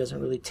Carolina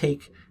doesn't really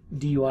take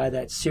DUI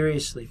that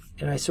seriously.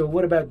 And I said, well,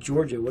 what about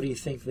Georgia? What do you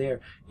think there?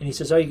 And he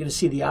says, oh, you're going to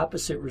see the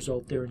opposite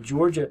result there. In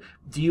Georgia,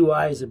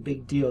 DUI is a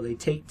big deal. They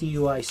take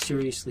DUI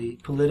seriously.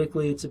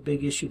 Politically, it's a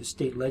big issue. The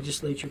state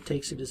legislature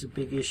takes it as a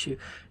big issue.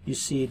 You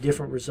see a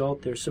different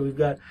result there. So we've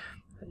got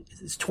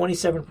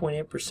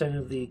 27.8%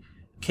 of the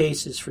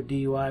cases for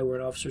DUI where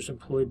an officer is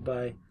employed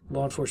by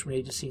law enforcement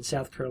agency in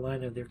South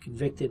Carolina, they're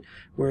convicted,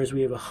 whereas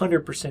we have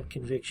 100%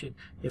 conviction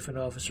if an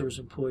officer is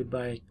employed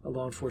by a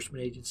law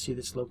enforcement agency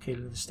that's located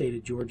in the state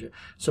of Georgia.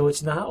 So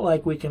it's not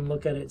like we can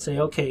look at it and say,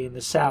 okay, in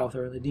the South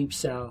or in the Deep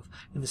South,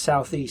 in the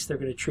Southeast, they're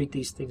going to treat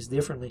these things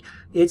differently.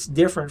 It's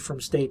different from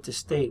state to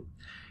state.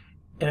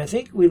 And I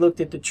think we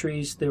looked at the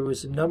trees. There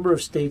was a number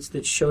of states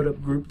that showed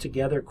up grouped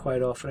together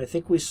quite often. I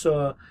think we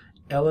saw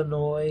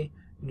Illinois,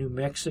 New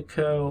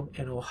Mexico,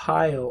 and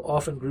Ohio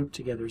often grouped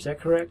together. Is that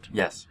correct?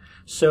 Yes.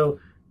 So,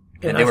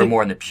 and they were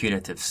more on the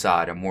punitive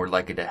side and more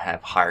likely to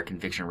have higher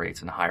conviction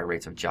rates and higher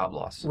rates of job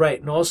loss. Right.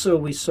 And also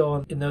we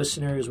saw in those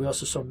scenarios, we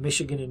also saw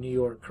Michigan and New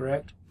York,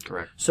 correct?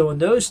 Correct. So in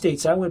those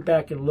states, I went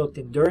back and looked,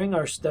 and during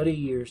our study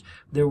years,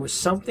 there was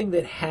something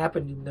that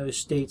happened in those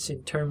states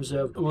in terms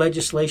of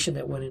legislation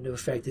that went into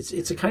effect.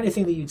 It's the kind of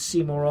thing that you'd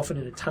see more often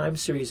in a time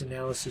series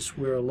analysis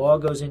where a law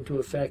goes into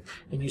effect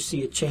and you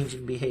see a change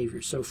in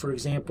behavior. So, for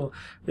example,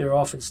 there are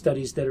often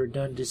studies that are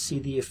done to see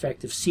the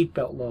effect of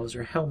seatbelt laws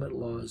or helmet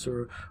laws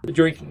or the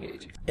drinking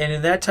age. And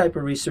in that type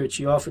of research,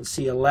 you often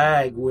see a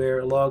lag where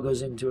a law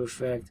goes into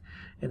effect,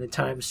 and the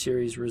time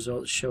series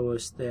results show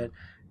us that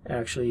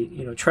actually,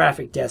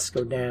 traffic deaths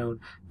go down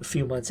a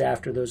few months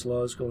after those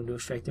laws go into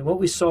effect. And what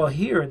we saw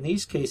here in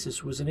these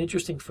cases was an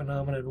interesting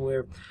phenomenon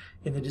where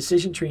in the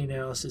decision tree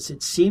analysis,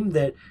 it seemed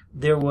that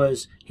there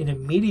was an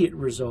immediate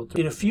result.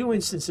 In a few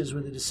instances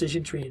with the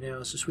decision tree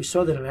analysis, we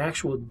saw that an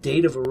actual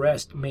date of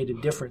arrest made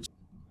a difference.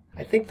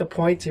 I think the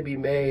point to be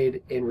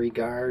made in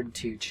regard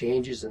to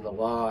changes in the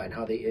law and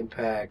how they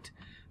impact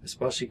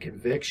especially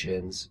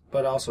convictions,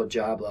 but also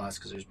job loss,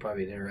 because there's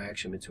probably an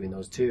interaction between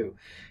those two,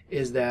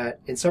 is that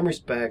in some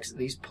respects,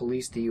 these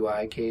police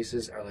DUI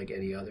cases are like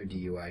any other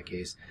DUI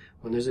case.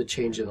 When there's a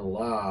change in the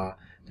law,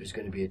 there's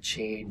going to be a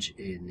change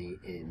in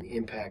the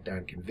impact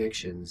on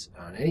convictions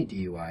on any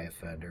DUI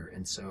offender.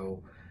 And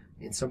so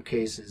in some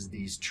cases,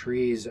 these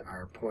trees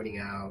are pointing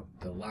out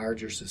the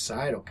larger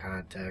societal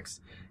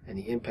context and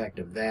the impact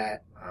of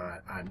that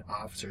on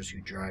officers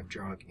who drive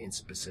drunk in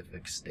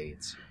specific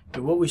states.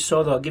 And what we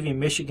saw, though, I'll give you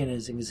Michigan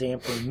as an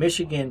example. In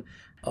Michigan,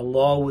 a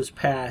law was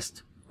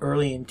passed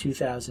early in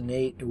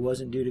 2008. It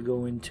wasn't due to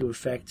go into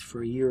effect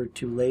for a year or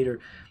two later.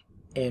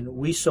 And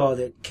we saw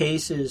that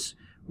cases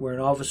where an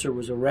officer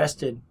was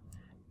arrested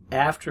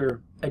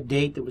after a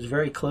date that was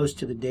very close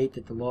to the date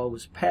that the law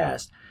was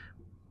passed,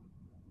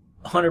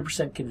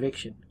 100%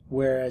 conviction,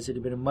 whereas it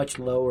had been a much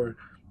lower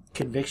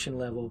conviction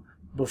level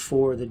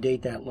before the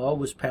date that law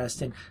was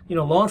passed. And,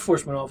 law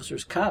enforcement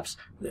officers, cops,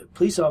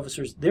 police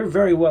officers, they're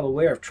very well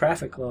aware of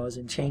traffic laws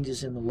and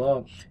changes in the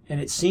law.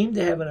 And it seemed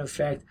to have an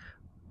effect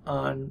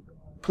on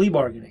plea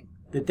bargaining,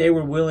 that they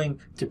were willing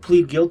to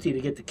plead guilty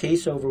to get the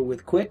case over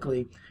with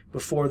quickly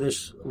before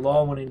this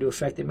law went into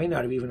effect. It may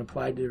not have even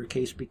applied to their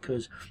case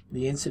because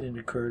the incident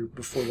occurred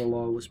before the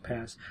law was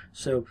passed.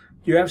 So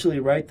you're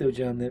absolutely right, though,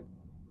 John, that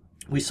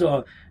we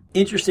saw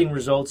interesting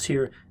results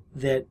here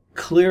that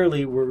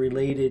clearly were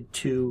related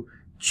to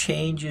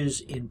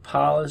changes in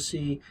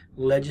policy,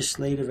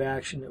 legislative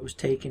action that was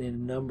taken in a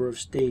number of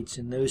states.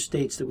 And those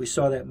states that we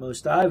saw that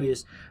most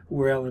obvious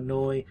were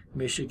Illinois,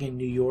 Michigan,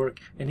 New York,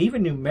 and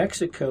even New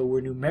Mexico,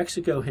 where New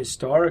Mexico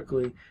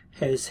historically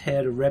has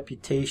had a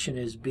reputation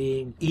as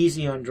being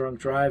easy on drunk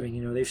driving.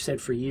 You know, they've said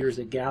for years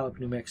that Gallup,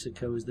 New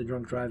Mexico, is the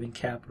drunk driving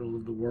capital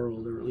of the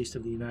world, or at least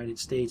of the United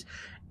States.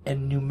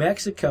 And New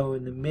Mexico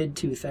in the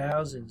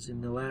mid-2000s,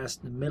 in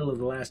the middle of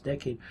the last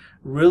decade,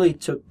 really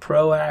took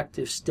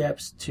proactive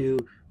steps to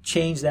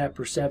change that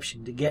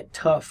perception, to get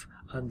tough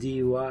on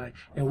DUI.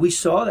 And we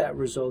saw that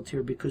result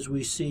here because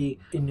we see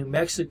in New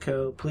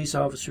Mexico, police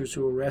officers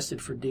who are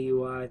arrested for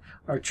DUI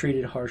are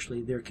treated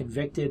harshly. They're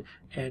convicted,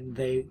 and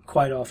they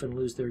quite often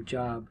lose their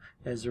job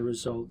as a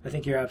result. I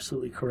think you're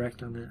absolutely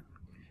correct on that.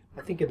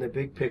 I think in the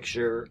big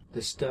picture,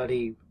 the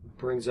study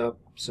brings up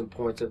some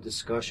points of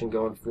discussion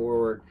going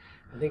forward.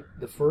 I think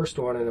the first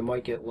one, and it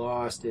might get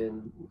lost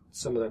in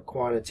some of the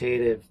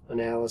quantitative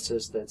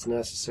analysis that's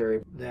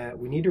necessary, that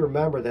we need to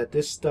remember that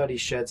this study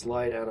sheds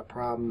light on a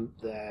problem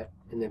that,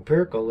 in the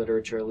empirical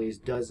literature at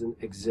least, doesn't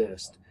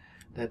exist.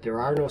 That there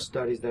are no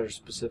studies that are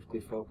specifically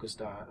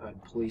focused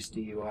on police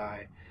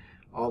DUI.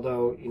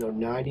 Although,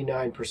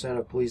 99%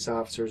 of police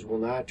officers will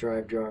not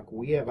drive drunk,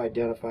 we have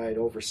identified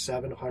over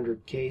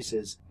 700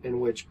 cases in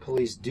which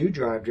police do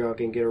drive drunk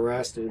and get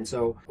arrested. And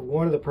so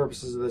one of the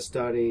purposes of the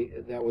study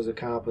that was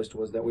accomplished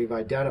was that we've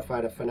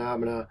identified a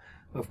phenomena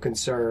of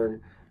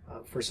concern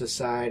for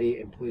society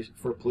and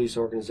for police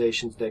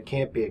organizations that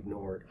can't be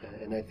ignored.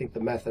 And I think the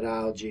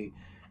methodology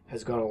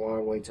has gone a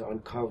long way to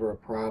uncover a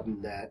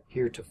problem that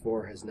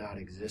heretofore has not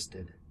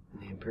existed in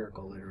the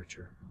empirical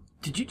literature.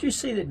 Did you just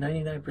say that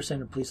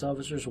 99% of police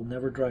officers will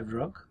never drive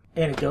drunk?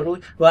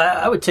 Anecdotally?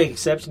 Well, I would take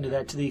exception to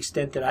that to the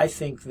extent that I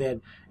think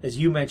that, as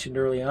you mentioned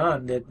early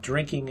on, that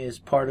drinking is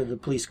part of the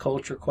police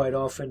culture quite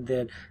often,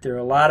 that there are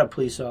a lot of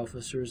police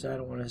officers, I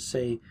don't want to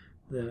say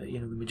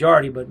the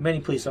majority, but many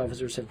police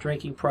officers have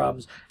drinking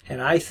problems,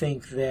 and I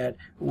think that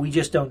we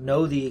just don't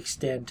know the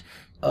extent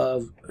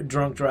of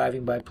drunk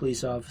driving by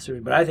police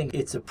officers, but I think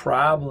it's a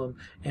problem,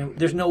 and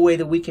there's no way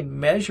that we can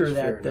measure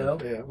that, though.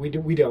 Yeah,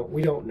 we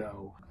don't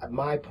know.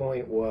 My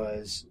point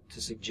was to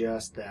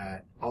suggest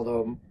that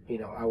although,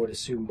 I would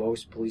assume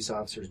most police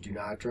officers do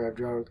not drive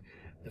drunk,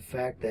 the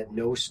fact that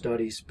no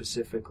studies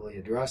specifically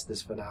address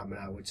this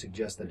phenomenon would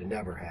suggest that it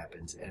never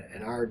happens.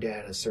 And our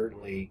data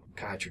certainly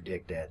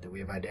contradict that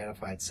we have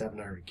identified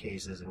 700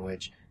 cases in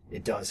which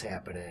it does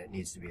happen and it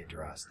needs to be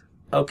addressed.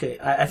 Okay,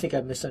 I think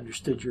I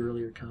misunderstood your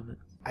earlier comment.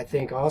 I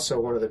think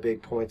also one of the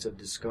big points of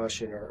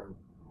discussion, or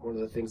one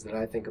of the things that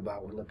I think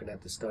about when looking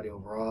at the study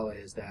overall,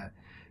 is that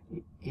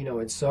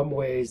in some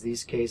ways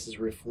these cases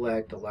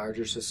reflect a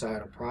larger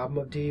societal problem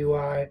of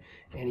DUI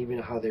and even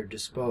how they're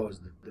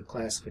disposed. The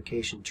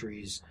classification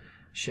trees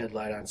shed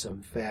light on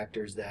some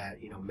factors that,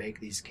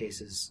 make these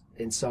cases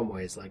in some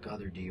ways like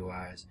other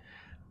DUIs.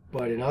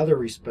 But in other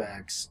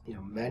respects,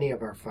 many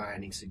of our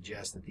findings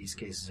suggest that these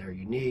cases are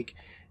unique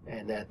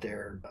and that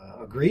they're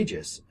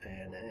egregious,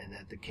 and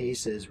that the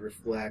cases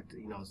reflect,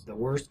 the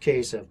worst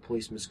case of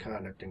police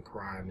misconduct and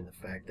crime, and the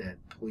fact that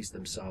police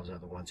themselves are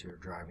the ones who are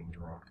driving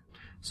drunk.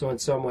 So in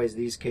some ways,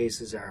 these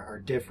cases are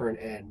different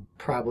and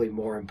probably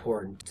more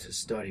important to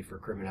study for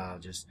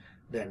criminologists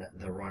than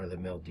the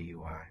run-of-the-mill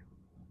DUI.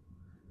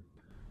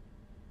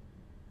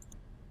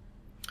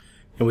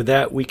 And with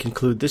that, we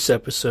conclude this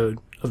episode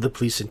of the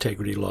Police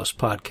Integrity Lost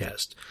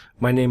podcast.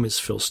 My name is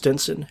Phil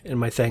Stinson, and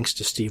my thanks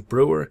to Steve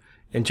Brewer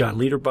and John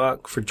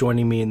Liederbach for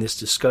joining me in this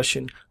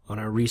discussion on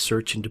our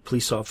research into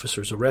police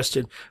officers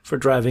arrested for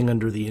driving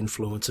under the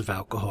influence of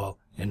alcohol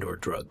and/or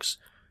drugs.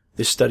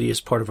 This study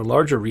is part of a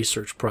larger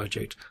research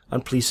project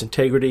on police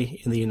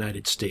integrity in the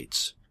United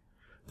States.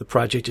 The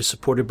project is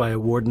supported by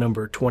award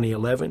number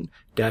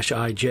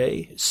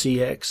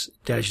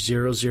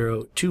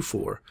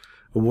 2011-IJCX-0024,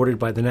 awarded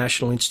by the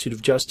National Institute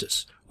of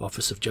Justice,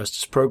 Office of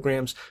Justice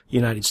Programs,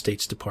 United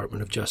States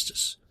Department of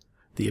Justice.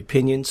 The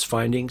opinions,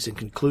 findings, and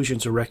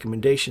conclusions or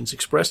recommendations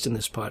expressed in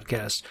this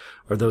podcast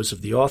are those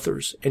of the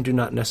authors and do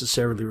not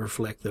necessarily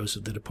reflect those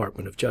of the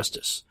Department of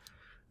Justice.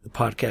 The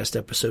podcast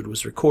episode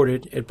was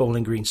recorded at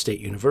Bowling Green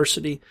State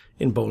University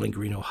in Bowling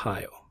Green,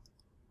 Ohio.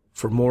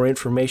 For more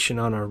information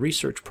on our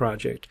research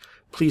project,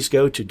 please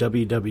go to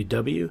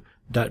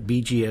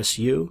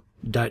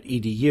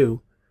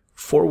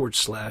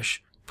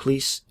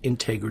www.bgsu.edu/Police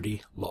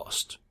Integrity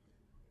Lost.